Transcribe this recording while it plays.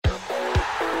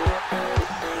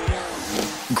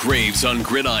Graves on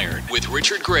Gridiron with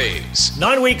Richard Graves.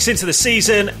 9 weeks into the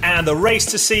season, and the race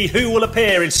to see who will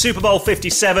appear in Super Bowl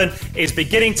 57 is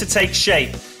beginning to take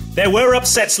shape. There were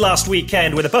upsets last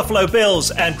weekend with the Buffalo Bills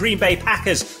and Green Bay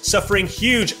Packers suffering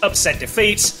huge upset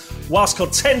defeats, whilst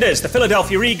contenders, the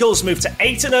Philadelphia Eagles, moved to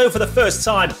 8-0 for the first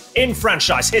time in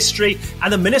franchise history,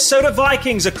 and the Minnesota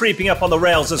Vikings are creeping up on the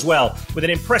rails as well with an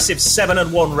impressive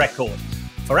 7-1 record.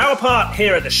 For our part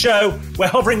here at the show, we're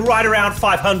hovering right around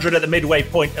 500 at the midway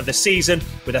point of the season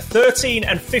with a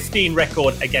 13-15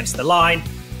 record against the line.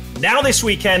 Now this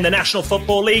weekend, the National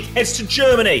Football League heads to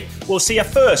Germany. We'll see a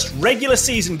first regular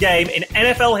season game in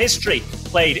NFL history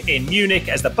played in Munich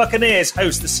as the Buccaneers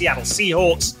host the Seattle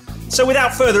Seahawks. So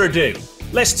without further ado,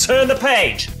 let's turn the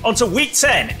page onto Week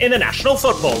 10 in the National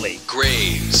Football League.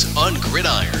 Graves on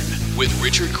Gridiron with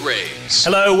Richard Graves.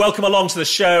 Hello, welcome along to the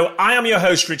show. I am your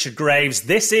host, Richard Graves.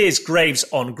 This is Graves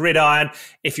on Gridiron.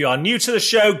 If you are new to the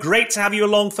show, great to have you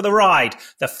along for the ride.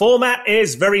 The format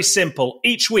is very simple.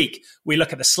 Each week, we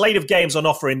look at the slate of games on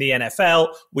offer in the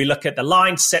NFL. We look at the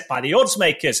lines set by the odds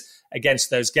makers against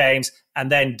those games,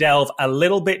 and then delve a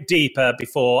little bit deeper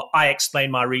before I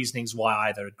explain my reasonings why I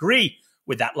either agree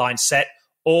with that line set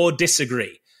or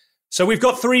disagree. So we've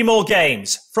got 3 more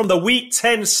games from the Week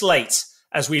 10 slate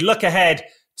as we look ahead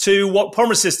to what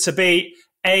promises to be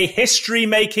a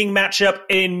history-making matchup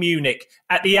in Munich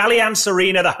at the Allianz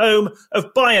Arena, the home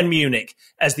of Bayern Munich,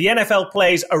 as the NFL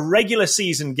plays a regular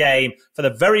season game for the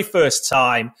very first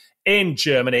time in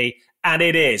Germany, and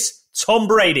it is Tom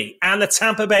Brady and the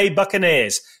Tampa Bay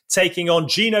Buccaneers taking on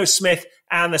Geno Smith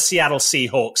and the Seattle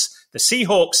Seahawks. The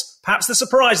Seahawks, perhaps the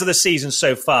surprise of the season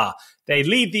so far. They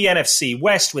lead the NFC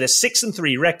West with a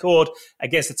 6-3 record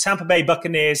against the Tampa Bay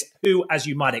Buccaneers, who, as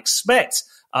you might expect,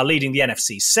 are leading the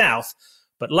NFC South.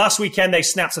 But last weekend, they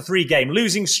snapped a 3-game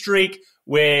losing streak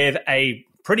with a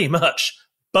pretty much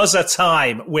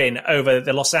buzzer-time win over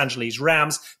the Los Angeles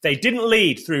Rams. They didn't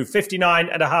lead through 59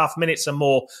 and a half minutes or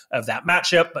more of that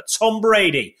matchup, but Tom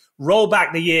Brady rolled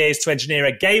back the years to engineer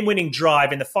a game-winning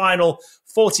drive in the final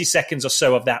 40 seconds or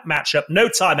so of that matchup. No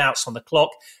timeouts on the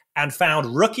clock, and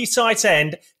found rookie tight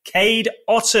end Cade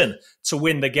Otton to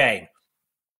win the game.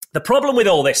 The problem with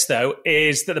all this, though,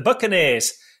 is that the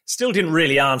Buccaneers still didn't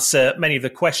really answer many of the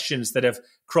questions that have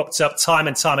cropped up time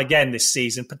and time again this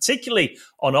season, particularly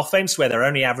on offense, where they're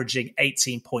only averaging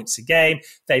 18 points a game.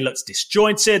 They looked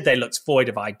disjointed. They looked void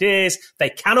of ideas. They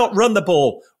cannot run the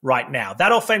ball right now.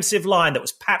 That offensive line that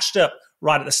was patched up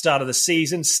right at the start of the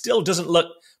season still doesn't look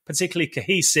particularly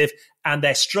cohesive, and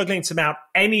they're struggling to mount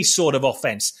any sort of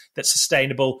offense that's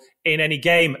sustainable in any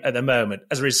game at the moment.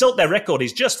 As a result, their record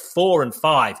is just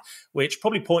 4-5, which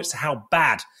probably points to how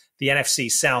bad the NFC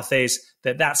South is,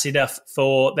 that's enough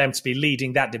for them to be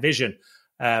leading that division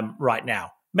right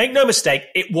now. Make no mistake,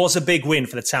 it was a big win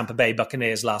for the Tampa Bay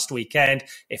Buccaneers last weekend.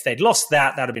 If they'd lost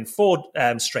that, that would have been 4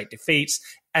 straight defeats,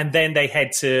 and then they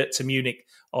head to Munich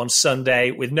on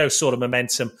Sunday with no sort of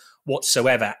momentum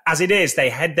whatsoever. As it is,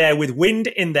 they head there with wind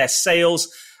in their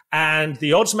sails, and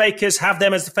the odds makers have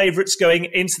them as the favourites going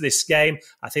into this game.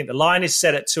 I think the line is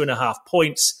set at 2.5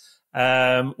 points,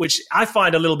 which I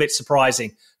find a little bit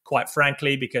surprising, quite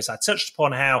frankly, because I touched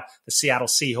upon how the Seattle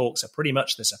Seahawks are pretty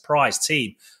much the surprise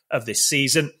team of this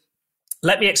season.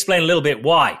 Let me explain a little bit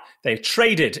why. They've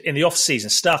traded in the offseason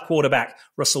star quarterback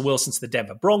Russell Wilson to the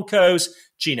Denver Broncos.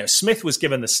 Geno Smith was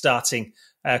given the starting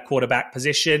quarterback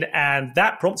position, and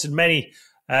that prompted many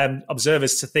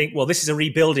observers to think, well, this is a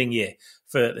rebuilding year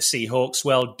for the Seahawks.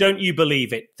 Well, don't you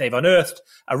believe it? They've unearthed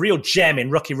a real gem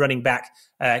in rookie running back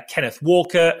Kenneth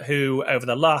Walker, who over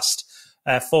the last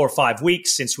 4 or 5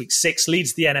 weeks, since week 6,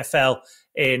 leads the NFL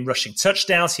in rushing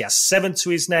touchdowns. He has 7 to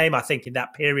his name, I think, in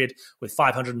that period with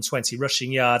 520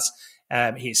 rushing yards.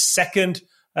 He is second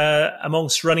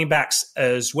amongst running backs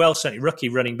as well, certainly rookie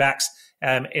running backs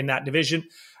in that division.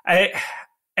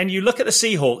 And you look at the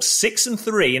Seahawks,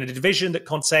 6-3 in a division that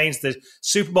contains the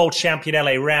Super Bowl champion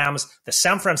LA Rams, the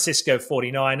San Francisco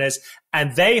 49ers,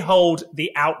 and they hold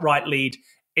the outright lead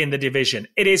in the division.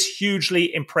 It is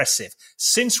hugely impressive.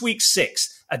 Since week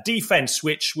 6, a defense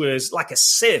which was like a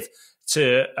sieve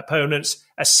to opponents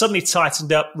has suddenly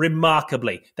tightened up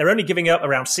remarkably. They're only giving up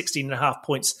around 16.5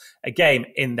 points a game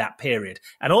in that period.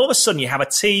 And all of a sudden you have a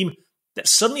team that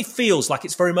suddenly feels like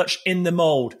it's very much in the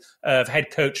mold of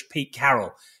head coach Pete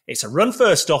Carroll. It's a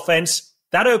run-first offense.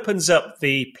 That opens up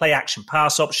the play-action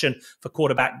pass option for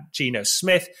quarterback Geno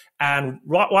Smith. And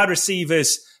wide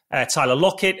receivers Tyler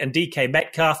Lockett and DK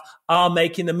Metcalf are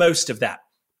making the most of that.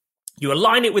 You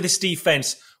align it with this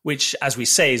defense, which, as we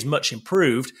say, is much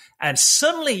improved, and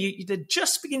suddenly there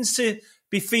just begins to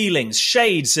be feelings,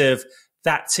 shades of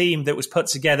that team that was put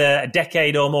together a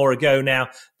decade or more ago now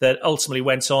that ultimately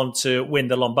went on to win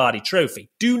the Lombardi Trophy.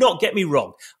 Do not get me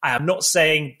wrong. I am not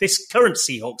saying this current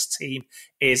Seahawks team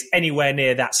is anywhere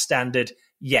near that standard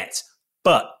yet,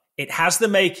 but it has the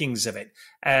makings of it.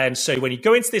 And so when you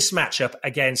go into this matchup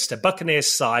against a Buccaneers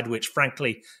side, which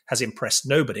frankly has impressed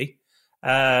nobody,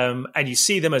 and you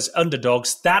see them as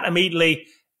underdogs, that immediately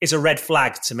is a red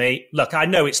flag to me. Look, I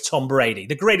know it's Tom Brady,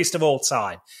 the greatest of all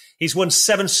time. He's won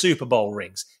 7 Super Bowl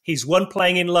rings. He's won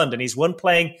playing in London. He's won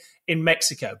playing in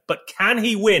Mexico. But can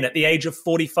he win at the age of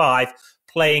 45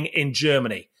 playing in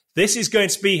Germany? This is going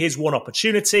to be his one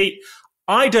opportunity.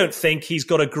 I don't think he's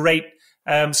got a great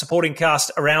supporting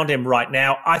cast around him right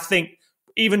now. I think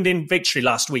even in victory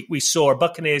last week, we saw a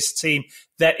Buccaneers team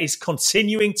that is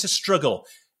continuing to struggle.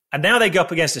 And now they go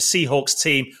up against a Seahawks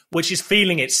team, which is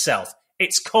feeling itself.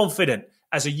 It's confident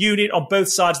as a unit on both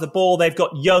sides of the ball. They've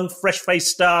got young, fresh-faced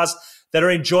stars that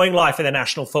are enjoying life in the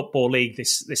National Football League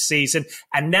this season.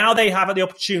 And now they have the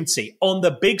opportunity on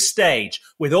the big stage,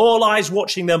 with all eyes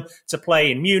watching them, to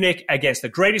play in Munich against the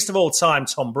greatest of all time,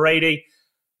 Tom Brady.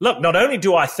 Look, not only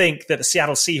do I think that the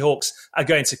Seattle Seahawks are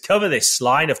going to cover this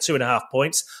line of 2.5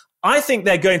 points, I think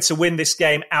they're going to win this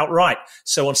game outright.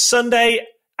 So on Sunday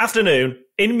afternoon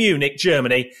in Munich,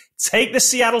 Germany, take the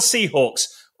Seattle Seahawks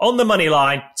on the money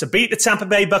line to beat the Tampa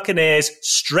Bay Buccaneers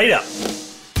straight up.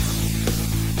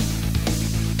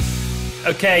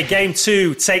 Okay, game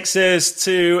 2 takes us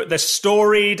to the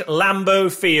storied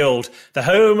Lambeau Field, the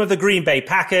home of the Green Bay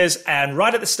Packers. And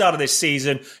right at the start of this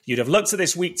season, you'd have looked at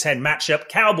this Week 10 matchup,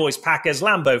 Cowboys-Packers,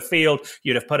 Lambeau Field.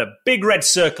 You'd have put a big red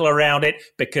circle around it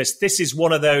because this is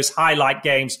one of those highlight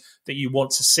games that you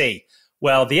want to see.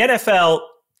 Well, the NFL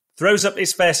throws up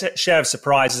its fair share of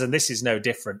surprises, and this is no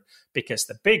different, because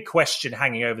the big question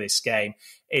hanging over this game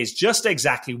is just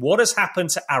exactly what has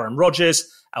happened to Aaron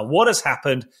Rodgers and what has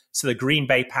happened to the Green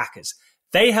Bay Packers.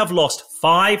 They have lost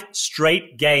 5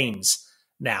 straight games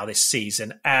now this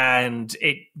season, and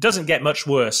it doesn't get much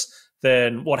worse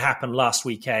than what happened last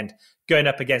weekend, going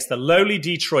up against the lowly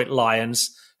Detroit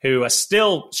Lions, who are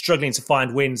still struggling to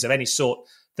find wins of any sort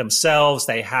themselves.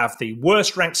 They have the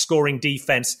worst ranked scoring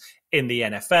defense in the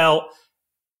NFL.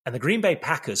 And the Green Bay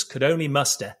Packers could only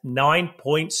muster 9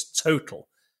 points total.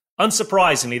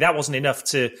 Unsurprisingly, that wasn't enough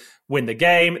to win the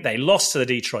game. They lost to the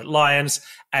Detroit Lions.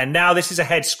 And now this is a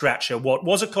head-scratcher. What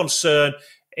was a concern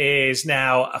is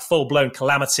now a full-blown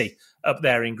calamity up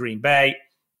there in Green Bay.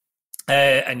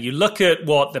 And you look at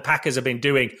what the Packers have been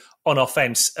doing on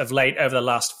offense of late over the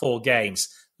last 4 games.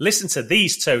 Listen to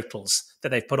these totals that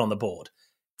they've put on the board.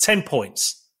 10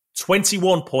 points,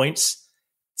 21 points,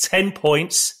 10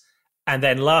 points, and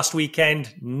then last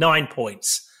weekend, 9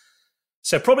 points.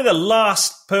 So probably the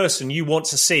last person you want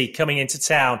to see coming into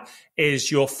town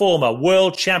is your former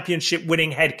world championship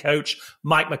winning head coach,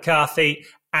 Mike McCarthy,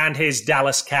 and his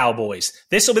Dallas Cowboys.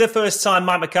 This will be the first time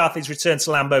Mike McCarthy's returned to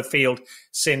Lambeau Field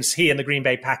since he and the Green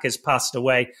Bay Packers parted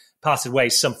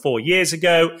ways some 4 years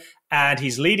ago. And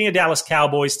he's leading a Dallas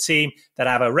Cowboys team that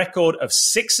have a record of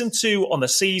 6-2 on the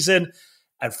season.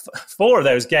 And 4 of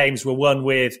those games were won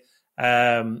with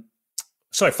 5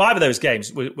 of those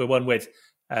games were won with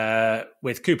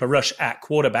Cooper Rush at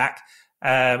quarterback,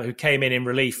 who came in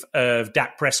relief of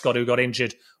Dak Prescott, who got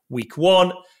injured week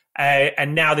 1.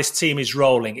 And now this team is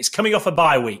rolling. It's coming off a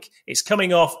bye week. It's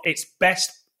coming off its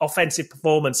best offensive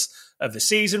performance of the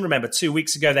season. Remember, 2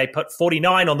 weeks ago, they put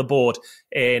 49 on the board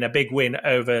in a big win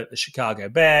over the Chicago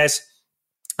Bears.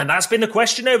 And that's been the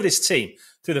question over this team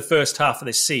through the first half of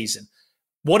this season.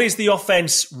 What is the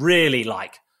offense really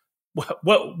like?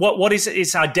 What is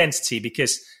its identity?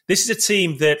 Because this is a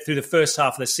team that through the first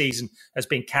half of the season has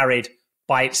been carried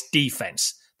by its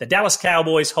defense. The Dallas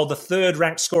Cowboys hold the 3rd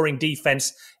ranked scoring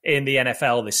defense in the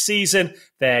NFL this season.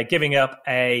 They're giving up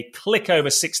a click over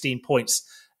 16 points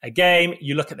a game.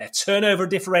 You look at their turnover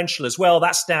differential as well.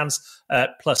 That stands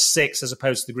at +6 as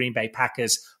opposed to the Green Bay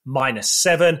Packers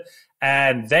 -7.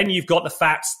 And then you've got the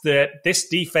fact that this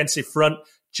defensive front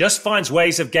just finds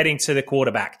ways of getting to the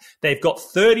quarterback. They've got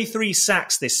 33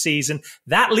 sacks this season.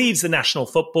 That leads the National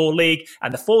Football League,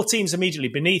 and the 4 teams immediately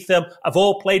beneath them have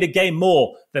all played a game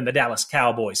more than the Dallas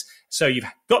Cowboys. So you've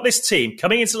got this team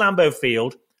coming into Lambeau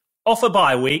Field off a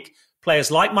bye week.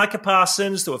 Players like Micah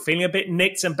Parsons that were feeling a bit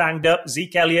nicked and banged up,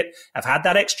 Zeke Elliott, have had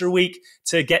that extra week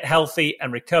to get healthy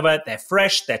and recover. They're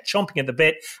fresh, they're chomping at the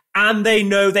bit, and they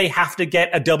know they have to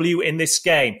get a W in this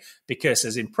game because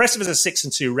as impressive as a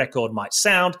 6-2 record might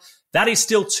sound, that is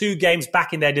still 2 games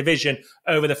back in their division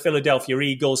over the Philadelphia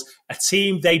Eagles, a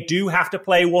team they do have to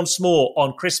play once more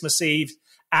on Christmas Eve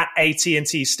at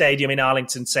AT&T Stadium in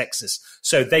Arlington, Texas.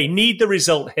 So they need the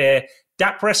result here.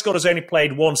 Dak Prescott has only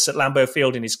played once at Lambeau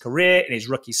Field in his career, in his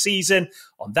rookie season.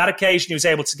 On that occasion, he was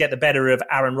able to get the better of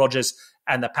Aaron Rodgers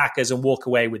and the Packers and walk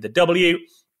away with the W.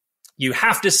 You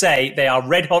have to say they are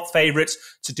red-hot favourites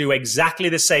to do exactly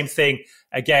the same thing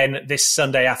again this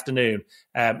Sunday afternoon.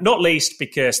 Not least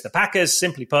because the Packers,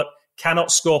 simply put,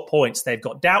 cannot score points. They've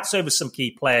got doubts over some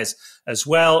key players as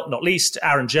well, not least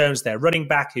Aaron Jones, their running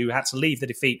back, who had to leave the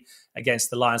defeat against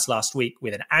the Lions last week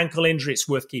with an ankle injury. It's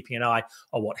worth keeping an eye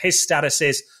on what his status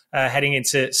is heading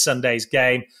into Sunday's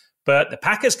game. But the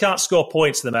Packers can't score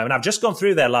points at the moment. I've just gone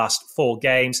through their last 4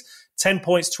 games. 10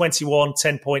 points, 21,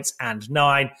 10 points, and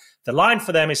 9. The line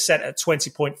for them is set at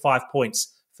 20.5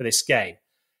 points for this game.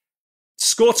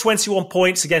 Score 21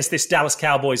 points against this Dallas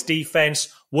Cowboys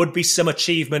defense would be some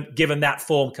achievement given that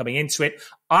form coming into it.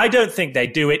 I don't think they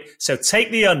do it, so take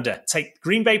the under. Take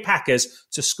Green Bay Packers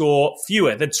to score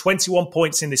fewer than 21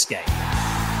 points in this game.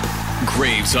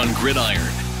 Graves on Gridiron.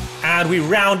 And we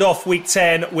round off Week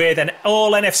 10 with an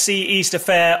all-NFC East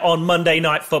affair on Monday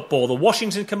Night Football. The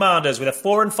Washington Commanders, with a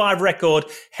 4-5 record,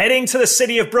 heading to the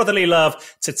city of brotherly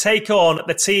love to take on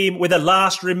the team with the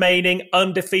last remaining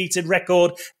undefeated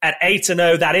record at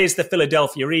 8-0. That is the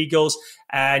Philadelphia Eagles.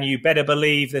 And you better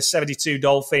believe the 72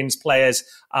 Dolphins players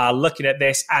are looking at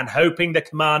this and hoping the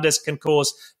Commanders can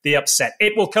cause the upset.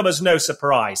 It will come as no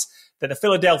surprise that the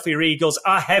Philadelphia Eagles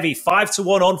are heavy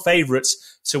 5-1 on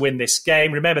favourites to win this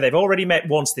game. Remember, they've already met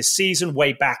once this season,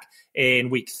 way back in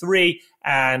Week 3,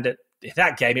 and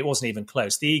that game, it wasn't even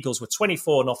close. The Eagles were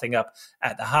 24-0 up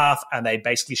at the half, and they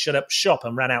basically shut up shop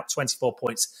and ran out 24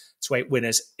 points to 8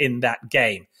 winners in that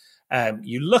game.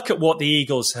 You look at what the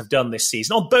Eagles have done this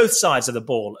season on both sides of the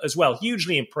ball as well.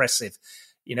 Hugely impressive.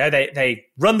 You know, they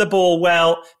run the ball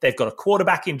well. They've got a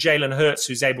quarterback in Jalen Hurts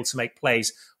who's able to make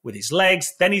plays with his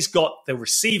legs. Then he's got the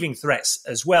receiving threats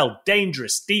as well,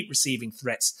 dangerous, deep receiving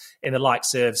threats in the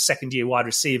likes of second-year wide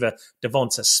receiver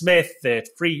Devonta Smith,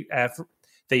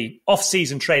 the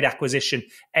off-season trade acquisition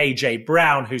A.J.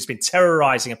 Brown, who's been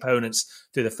terrorizing opponents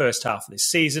through the first half of this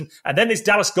season. And then there's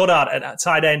Dallas Goedert at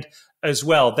tight end as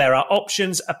well. There are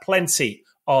options aplenty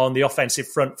on the offensive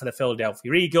front for the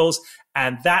Philadelphia Eagles,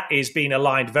 and that is being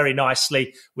aligned very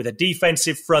nicely with a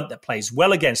defensive front that plays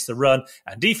well against the run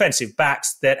and defensive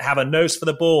backs that have a nose for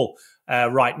the ball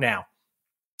right now.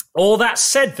 All that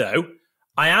said, though,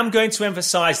 I am going to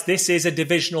emphasize this is a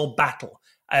divisional battle.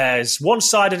 As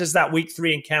one-sided as that Week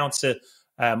 3 encounter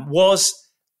was,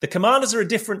 the Commanders are a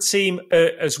different team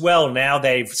as well now.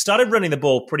 They've started running the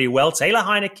ball pretty well. Taylor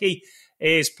Heineke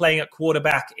is playing at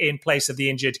quarterback in place of the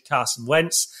injured Carson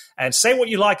Wentz. And say what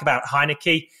you like about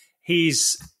Heineke,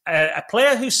 he's a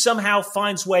player who somehow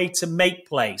finds way to make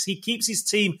plays. He keeps his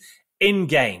team in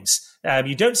games.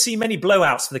 You don't see many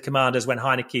blowouts for the Commanders when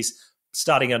Heineke's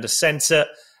starting under center.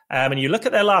 And you look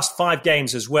at their last 5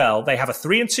 games as well. They have a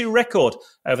 3-2 record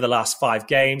over the last 5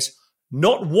 games.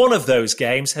 Not one of those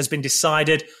games has been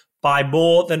decided by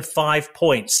more than 5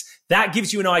 points. That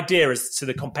gives you an idea as to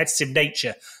the competitive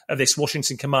nature of this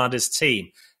Washington Commanders team.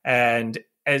 And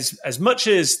as much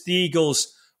as the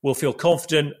Eagles will feel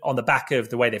confident on the back of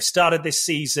the way they've started this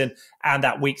season and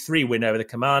that Week 3 win over the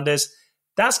Commanders,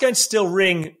 that's going to still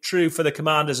ring true for the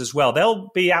Commanders as well. They'll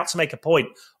be out to make a point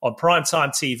on primetime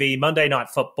TV, Monday Night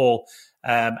Football,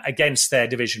 against their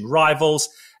division rivals.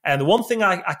 And the one thing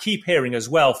I keep hearing as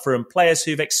well from players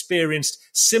who've experienced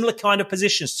similar kind of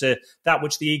positions to that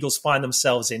which the Eagles find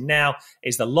themselves in now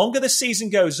is the longer the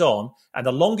season goes on and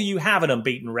the longer you have an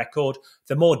unbeaten record,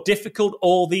 the more difficult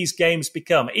all these games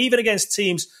become, even against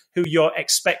teams who you're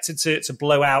expected to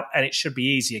blow out and it should be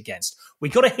easy against. We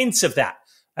got a hint of that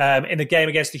in the game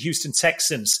against the Houston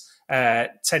Texans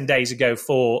 10 days ago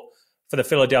for the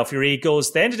Philadelphia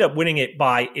Eagles. They ended up winning it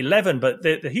by 11, but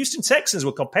the Houston Texans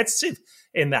were competitive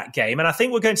in that game. And I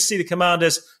think we're going to see the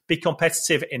Commanders be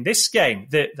competitive in this game.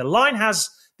 The line has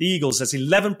the Eagles as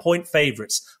 11-point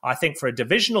favorites. I think for a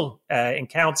divisional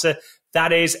encounter,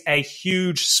 that is a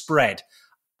huge spread.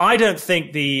 I don't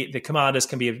think the Commanders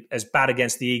can be as bad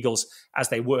against the Eagles as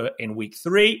they were in Week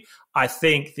 3. I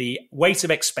think the weight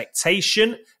of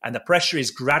expectation and the pressure is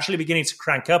gradually beginning to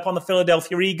crank up on the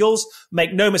Philadelphia Eagles.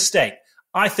 Make no mistake,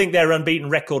 I think their unbeaten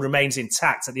record remains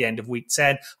intact at the end of Week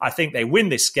 10. I think they win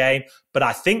this game, but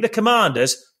I think the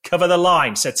Commanders cover the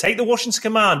line. So take the Washington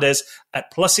Commanders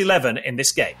at +11 in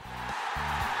this game.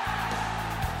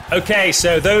 Okay,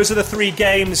 so those are the 3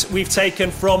 games we've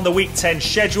taken from the Week 10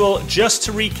 schedule. Just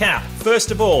to recap,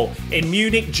 first of all, in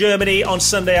Munich, Germany on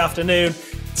Sunday afternoon,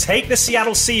 take the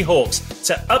Seattle Seahawks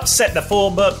to upset the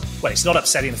form book. Well, it's not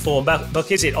upsetting the form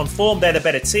book, is it? On form, they're the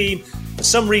better team. For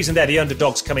some reason, they're the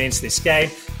underdogs coming into this game.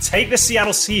 Take the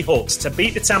Seattle Seahawks to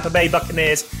beat the Tampa Bay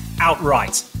Buccaneers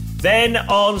outright. Then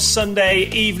on Sunday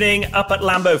evening, up at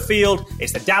Lambeau Field,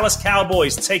 it's the Dallas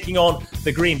Cowboys taking on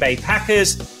the Green Bay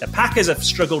Packers. The Packers have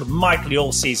struggled mightily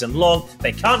all season long.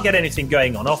 They can't get anything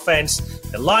going on offense.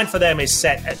 The line for them is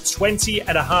set at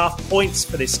 20.5 points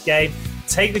for this game.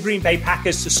 Take the Green Bay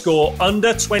Packers to score under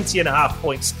 20.5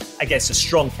 points against a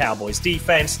strong Cowboys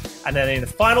defense. And then in the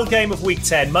final game of Week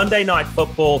 10, Monday Night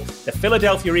Football, the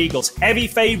Philadelphia Eagles, heavy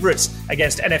favorites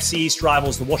against NFC East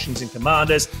rivals, the Washington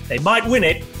Commanders. They might win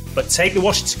it, but take the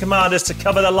Washington Commanders to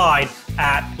cover the line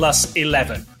at plus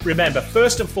 11. Remember,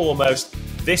 first and foremost,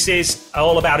 this is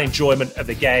all about enjoyment of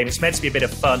the game. It's meant to be a bit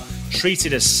of fun. Treat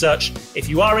it as such. If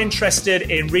you are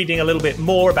interested in reading a little bit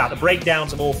more about the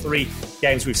breakdowns of all three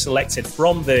games we've selected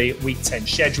from the Week 10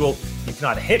 schedule, you can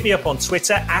either hit me up on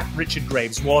Twitter at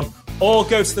RichardGraves1 or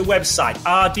go to the website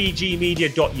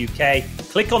rdgmedia.uk,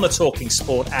 click on the Talking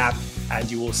Sport app, and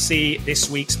you will see this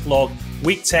week's vlog,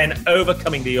 Week 10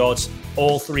 Overcoming the Odds,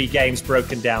 all three games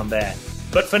broken down there.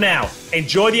 But for now,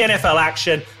 enjoy the NFL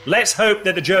action. Let's hope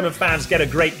that the German fans get a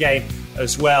great game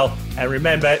as well. And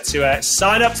remember to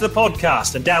sign up to the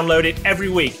podcast and download it every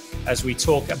week as we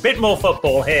talk a bit more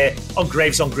football here on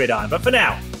Graves on Gridiron. But for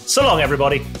now, so long,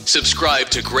 everybody. Subscribe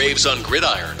to Graves on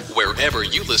Gridiron wherever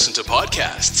you listen to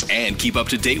podcasts. And keep up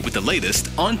to date with the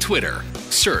latest on Twitter.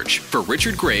 Search for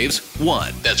Richard Graves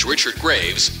 1. That's Richard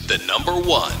Graves, the number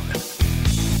 1.